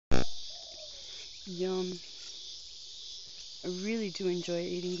Yum. I really do enjoy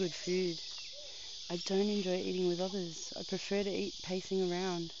eating good food. I don't enjoy eating with others. I prefer to eat pacing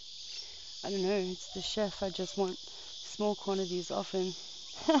around. I don't know, it's the chef. I just want small quantities often.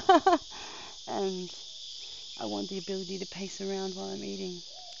 And I want the ability to pace around while I'm eating.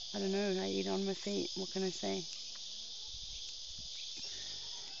 I don't know, I eat on my feet. What can I say?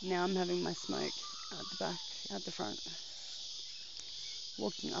 Now I'm having my smoke out the back, out the front,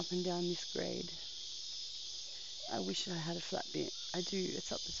 walking up and down this grade. I wish I had a flat bit. I do,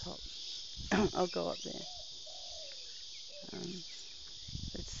 it's up the top. I'll go up there. Um,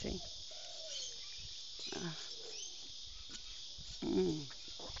 let's see.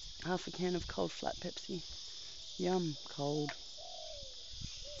 Half a can of cold flat Pepsi. Yum, cold.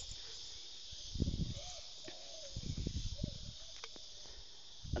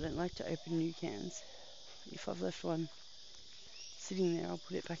 I don't like to open new cans. If I've left one sitting there, I'll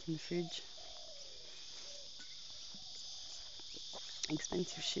put it back in the fridge.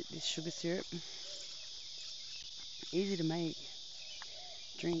 Expensive shit, this sugar syrup. Easy to make.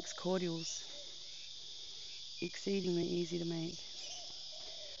 Drinks, cordials. Exceedingly easy to make.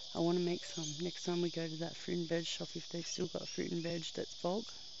 I want to make some. Next time we go to that fruit and veg shop, if they've still got fruit and veg that's bulk.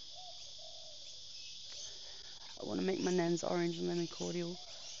 I want to make my nan's orange and lemon cordial.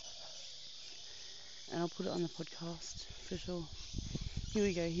 And I'll put it on the podcast, for sure. Here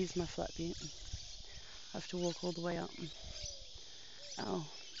we go, here's my flat bit. I have to walk all the way up. Oh,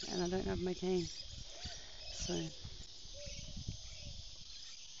 and I don't have my cane. So,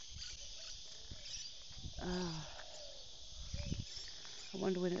 I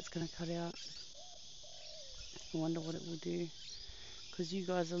wonder when it's going to cut out. I wonder what it will do. Because you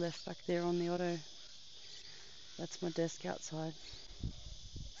guys are left back there on the auto. That's my desk outside.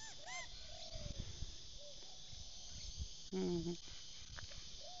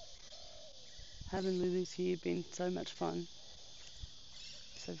 Having Lulu's here been so much fun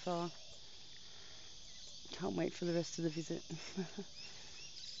so far. Can't wait for the rest of the visit.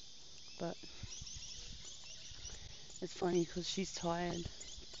 But it's funny because she's tired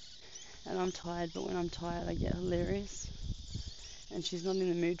and I'm tired, but when I'm tired I get hilarious and she's not in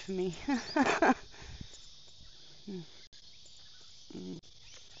the mood for me.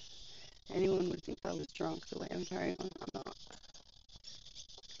 Anyone would think I was drunk the way I'm carrying on. I'm not.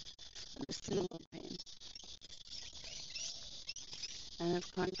 I'm just in a lot of pain. And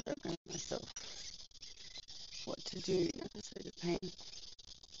I've kind of programmed myself what to do in episode of pain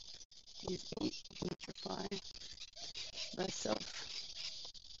is electrify thyself,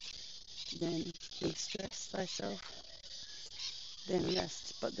 then de-stress thyself, then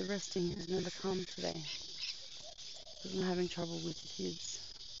rest. But the resting has never come today because I'm having trouble with the kids.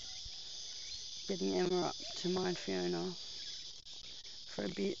 Getting Emma up to mind Fiona for a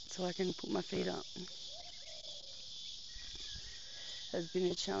bit so I can put my feet up has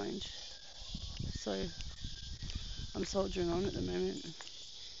been a challenge. So I'm soldiering on at the moment.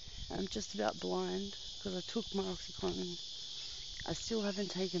 I'm just about blind because I took my Oxycontin. I still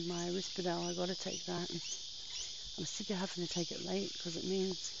haven't taken my Risperdal. I got to take that. I'm sick of having to take it late because it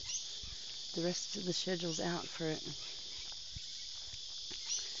means the rest of the schedule's out for it,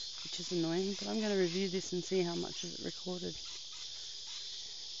 which is annoying. But I'm going to review this and see how much of it recorded.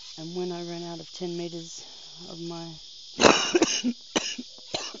 And when I run out of 10 meters of my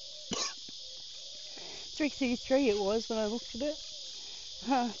 333 it was when I looked at it.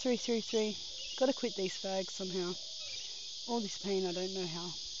 333. Gotta quit these fags somehow. All this pain, I don't know how.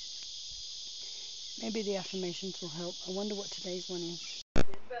 Maybe the affirmations will help. I wonder what today's one is. But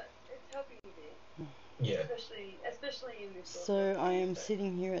it's helping you there. Yeah. Especially in this. So I am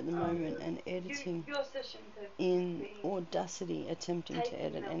sitting here at the moment and editing in Audacity, attempting to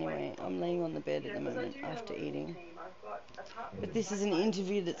edit anyway. I'm laying on the bed at the moment after eating. But this is an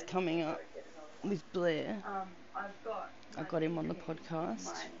interview that's coming up with Blair. I got him on the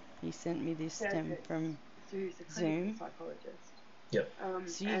podcast. He sent me this stem from Zoom. Yep.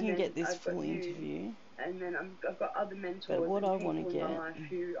 So you can get this full interview. And then I've got other mentors but what I want to get in my life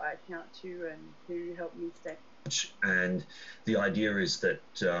who I account to and who help me stay. And the idea is that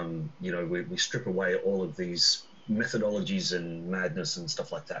we strip away all of these methodologies and madness and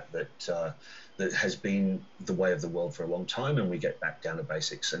stuff like that that has been the way of the world for a long time, and we get back down to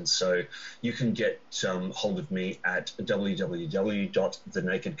basics. And so you can get hold of me at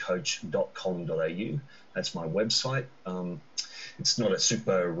www.thenakedcoach.com.au. That's my website. it's not a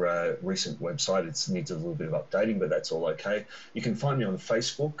super recent website. It needs a little bit of updating, but that's all okay. You can find me on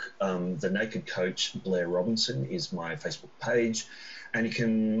Facebook. The Naked Coach Blair Robinson is my Facebook page. And you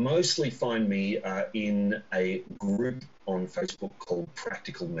can mostly find me in a group on Facebook called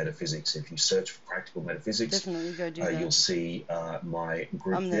Practical Metaphysics. If you search for Practical Metaphysics, Definitely go do that. You'll see my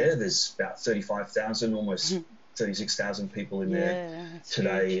group there. There's about 35,000, almost 36,000 people in there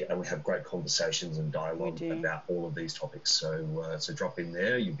today, huge. And we have great conversations and dialogue about all of these topics. So drop in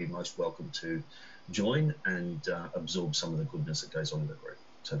there. You'd be most welcome to join and absorb some of the goodness that goes on in the group.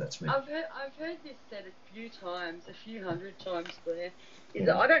 So that's me. I've heard this said a few times, a few hundred times, Blair.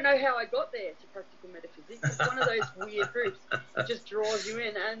 That I don't know how I got there to Practical Metaphysics. It's one of those weird groups. It just draws you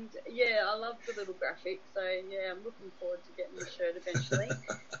in. And, I love the little graphic. So, I'm looking forward to getting the shirt eventually.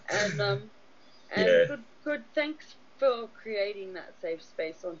 And good. Thanks for creating that safe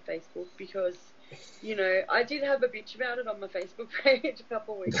space on Facebook because, I did have a bitch about it on my Facebook page a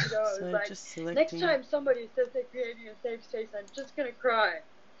couple of weeks ago. I was like, next time somebody says they're creating a safe space, I'm just going to cry.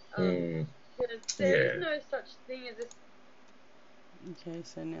 Because there is no such thing as this. Okay,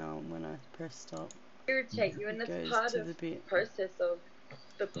 so now when I press stop, irritate you, and that's part of the process of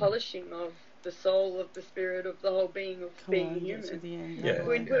the polishing of the soul, of the spirit, of the whole being of being human.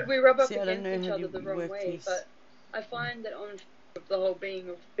 We rub up against each other the wrong way, but I find that on the whole being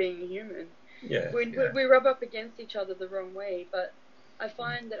of being human, we rub up against each other the wrong way, but I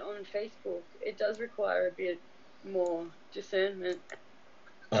find that on Facebook it does require a bit more discernment.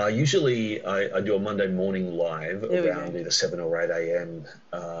 Usually I do a Monday morning live around either 7 or 8 a.m.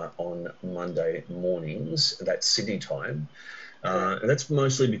 On Monday mornings. That's Sydney time. And that's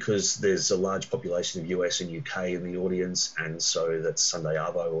mostly because there's a large population of US and UK in the audience, and so that's Sunday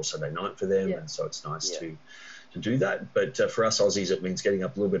Arvo or Sunday night for them, and so it's nice to do that. But for us Aussies, it means getting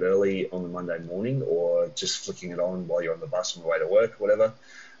up a little bit early on the Monday morning or just flicking it on while you're on the bus on the way to work or whatever.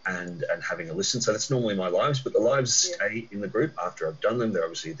 And having a listen. So that's normally my lives, but the lives stay in the group after I've done them. They're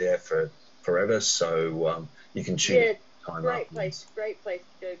obviously there for forever, so you can choose time afterwards. Great place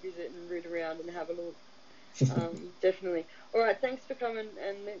to go visit and root around and have a look. Definitely. All right, thanks for coming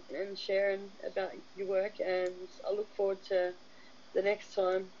and sharing about your work, and I look forward to the next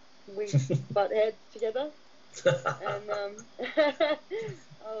time we butt heads together. And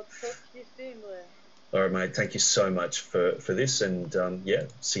I'll talk to you soon, Blair. All right, mate. Thank you so much for this, and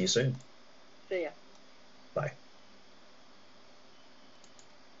see you soon. See ya. Bye.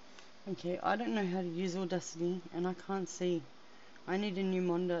 Okay, I don't know how to use Audacity, and I can't see. I need a new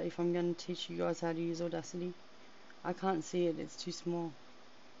monitor if I'm going to teach you guys how to use Audacity. I can't see it, it's too small.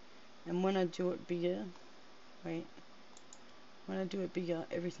 And when I do it bigger,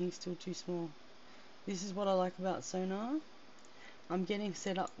 everything's still too small. This is what I like about Sonar. I'm getting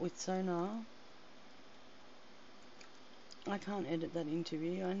set up with Sonar. I can't edit that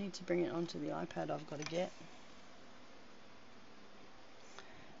interview. I need to bring it onto the iPad I've got to get.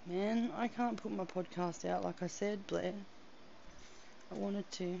 Man, I can't put my podcast out like I said, Blair. I wanted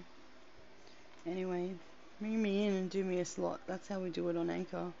to. Anyway, bring me in and do me a slot. That's how we do it on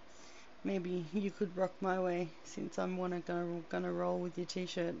Anchor. Maybe you could rock my way since I'm gonna roll with your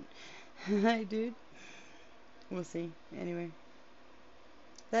t-shirt. Hey, dude. We'll see. Anyway.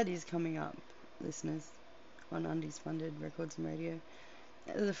 That is coming up, listeners, on Undies Funded Records and Radio.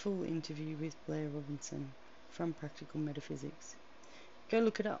 The full interview with Blair Robinson from Practical Metaphysics. Go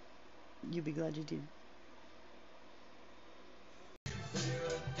look it up. You'll be glad you did.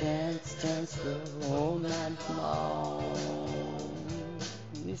 Dance the whole night long.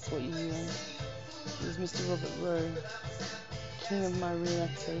 This is what you hear. This is Mr. Robert Rowe, king of my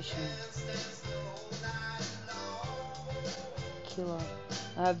relaxation. Killer.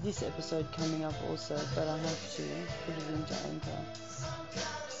 I have this episode coming up also, but I have to put it into Anchor.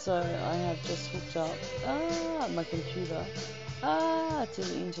 So I have just hooked up my computer to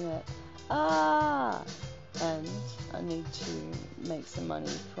the internet. And I need to make some money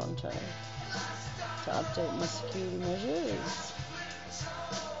pronto to update my security measures.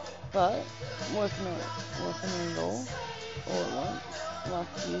 But working on it all at once, like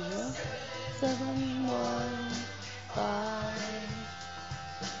usual. 715.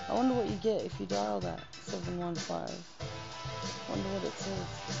 I wonder what you get if you dial that 715. Wonder what it says.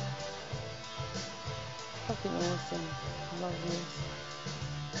 Fucking awesome. Love this.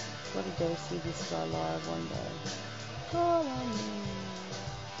 Gotta go see this guy live one day. Call on me.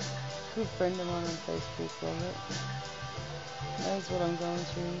 Good friend of mine on Facebook, Robert. Knows what I'm going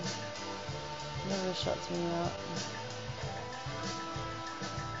through. Never shuts me out.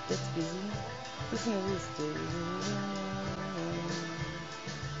 Gets busy. Listen to this dude.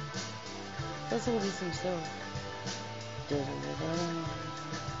 Does all this himself. Janet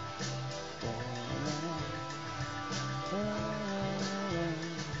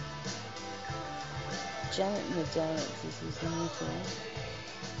and the Janets is his new thing.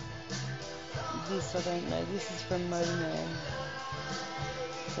 This I don't know. This is from Motorman.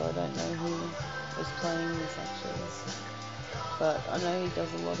 So I don't know who was playing this actually. But I know he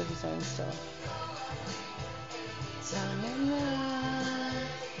does a lot of his own stuff.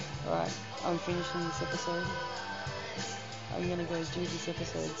 Alright, I'm finishing this episode. I'm gonna go do this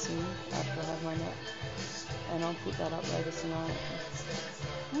episode soon after I have my nap. And I'll put that up later tonight.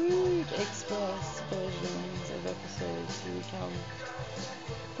 Weird Express versions of episodes. Here we come.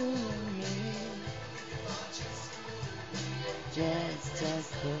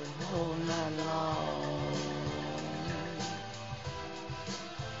 Just the whole night long.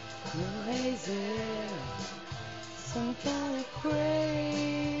 Lazy, some kind of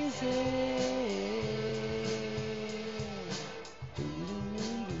crazy.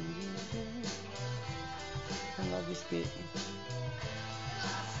 I love this bit.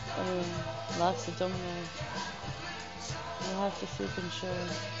 Life's a domino. You'll have to flip and show.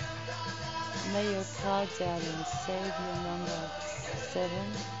 Lay your cards out and save your number. 7,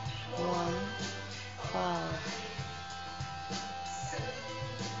 1, 5.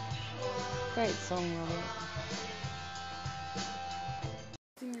 Great song, Robert.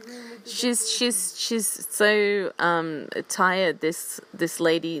 She's so tired. This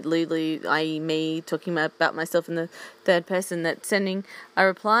lady Lulu, i.e. me, talking about myself in the third person, that's sending a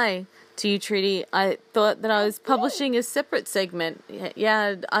reply to you, Trudy. I thought that I was publishing a separate segment.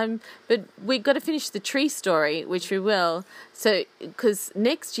 Yeah, but we got to finish the tree story, which we will. So, because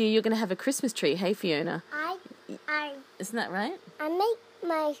next year you're going to have a Christmas tree. Hey, Fiona. Isn't that right? I make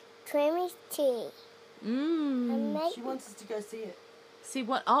my Christmas tree. She wants us to go see it. See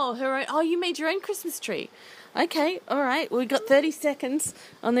what? Oh, her own. Oh, you made your own Christmas tree. Okay, all right. Well, we got 30 seconds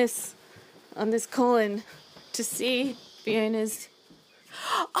on this call-in to see Fiona's.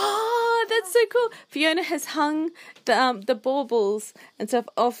 Oh, that's so cool. Fiona has hung the baubles and stuff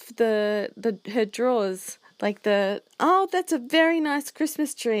off her drawers, like that's a very nice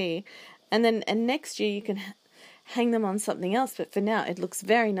Christmas tree. And next year you can hang them on something else, but for now it looks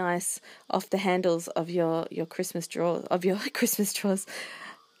very nice off the handles of your Christmas drawers, of your Christmas drawers,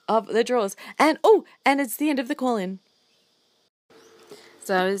 of the drawers. And it's the end of the call-in.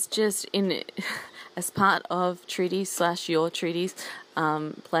 So I was just as part of Trudy's / your Trudy's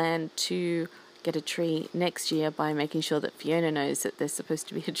plan to get a tree next year by making sure that Fiona knows that there's supposed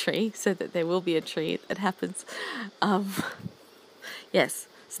to be a tree, so that there will be a tree that happens. Yes.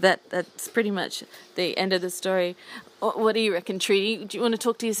 So that's pretty much the end of the story. What do you reckon, Trudy? Do you want to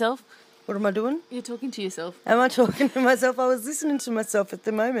talk to yourself? What am I doing? You're talking to yourself. Am I talking to myself? I was listening to myself at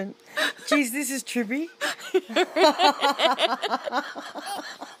the moment. Jeez, this is trippy.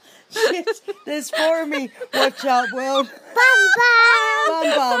 Shit, there's 4 of me. Watch out, world.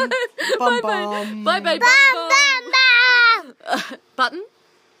 Bum bum. Bum bum. Bye bye. Button.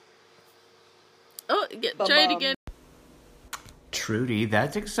 Oh, try it again. Trudy,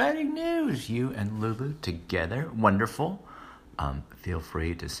 that's exciting news. You and Lulu together. Wonderful. Feel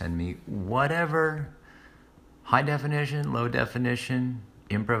free to send me whatever, high definition, low definition,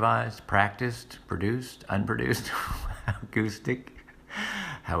 improvised, practiced, produced, unproduced, acoustic,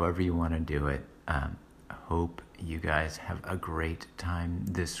 however you want to do it. Hope you guys have a great time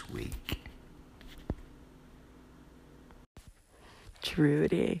this week.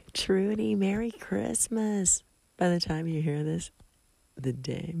 Trudy, Merry Christmas. By the time you hear this, the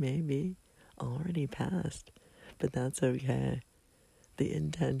day may be already passed, but that's okay. The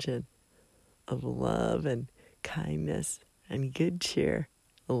intention of love and kindness and good cheer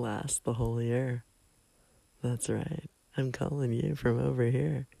will last the whole year. That's right. I'm calling you from over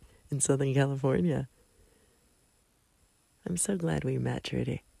here in Southern California. I'm so glad we met,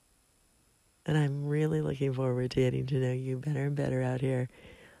 Trudy. And I'm really looking forward to getting to know you better and better out here.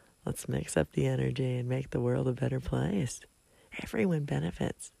 Let's mix up the energy and make the world a better place. Everyone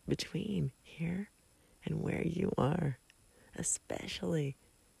benefits between here and where you are, especially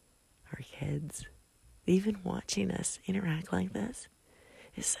our kids. Even watching us interact like this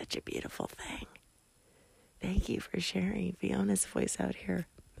is such a beautiful thing. Thank you for sharing Fiona's voice out here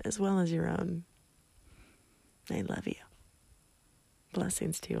as well as your own. I love you.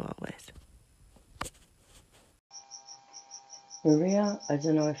 Blessings to you always. Maria, I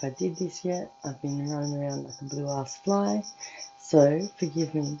don't know if I did this yet. I've been running around like a blue-ass fly. So,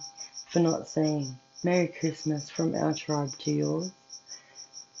 forgive me for not saying Merry Christmas from our tribe to yours.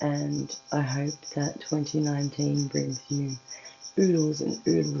 And I hope that 2019 brings you oodles and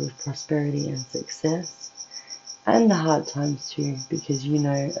oodles of prosperity and success. And the hard times too, because you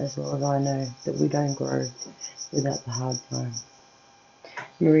know as well as I know that we don't grow without the hard times.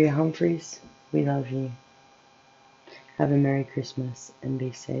 Maria Humphreys, we love you. Have a Merry Christmas and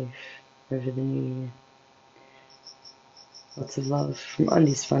be safe over the New Year. Lots of love from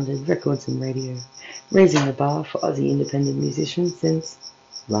Undies Funded Records and Radio, raising the bar for Aussie independent musicians since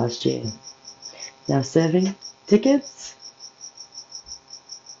last year. Now serving tickets.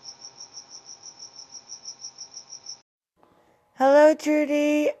 Hello,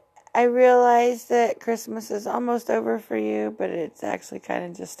 Trudy. I realize that Christmas is almost over for you, but it's actually kind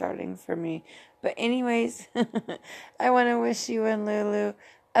of just starting for me. But anyways, I want to wish you and Lulu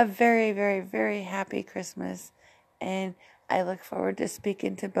a very, very, very happy Christmas. And I look forward to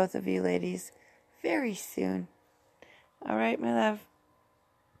speaking to both of you ladies very soon. All right, my love.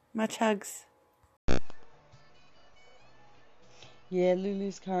 Much hugs. Yeah,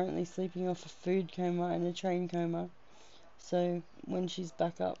 Lulu's currently sleeping off a food coma and a train coma. So when she's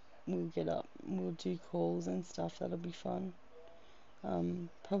back up, we'll get up. We'll do calls and stuff. That'll be fun.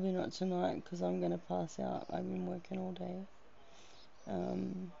 Probably not tonight because I'm going to pass out. I've been working all day.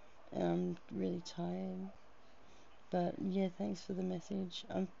 And I'm really tired. But yeah, thanks for the message.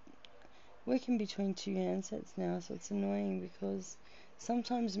 I'm working between two handsets now, so it's annoying because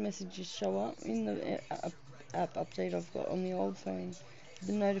sometimes messages show up in the app update I've got on the old phone.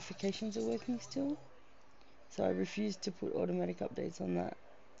 The notifications are working still. So I refuse to put automatic updates on that.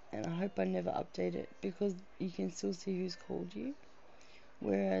 And I hope I never update it because you can still see who's called you.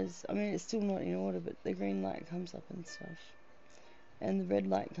 Whereas, I mean, it's still not in order, but the green light comes up and stuff. And the red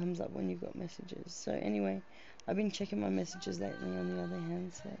light comes up when you've got messages. So anyway, I've been checking my messages lately on the other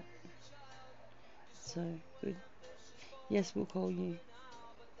handset. So, good. Yes, we'll call you.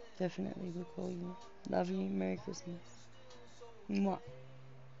 Definitely we'll call you. Love you. Merry Christmas. Mwah.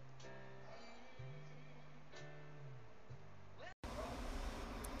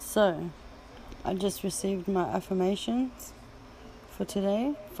 So, I just received my affirmations for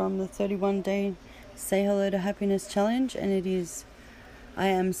today from the 31-day Say Hello to Happiness Challenge, and it is: I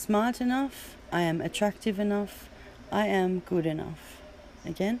am smart enough, I am attractive enough, I am good enough.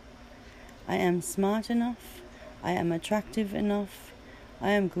 Again, I am smart enough, I am attractive enough,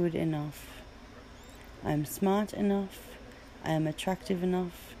 I am good enough. I am smart enough, I am attractive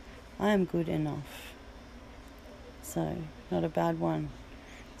enough, I am good enough. So, not a bad one.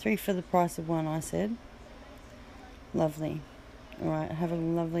 3 for the price of 1, I said. Lovely. Alright, have a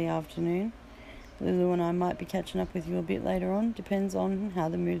lovely afternoon. Lulu and I might be catching up with you a bit later on. Depends on how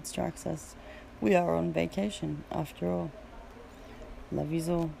the mood strikes us. We are on vacation, after all. Love yous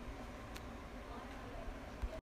all.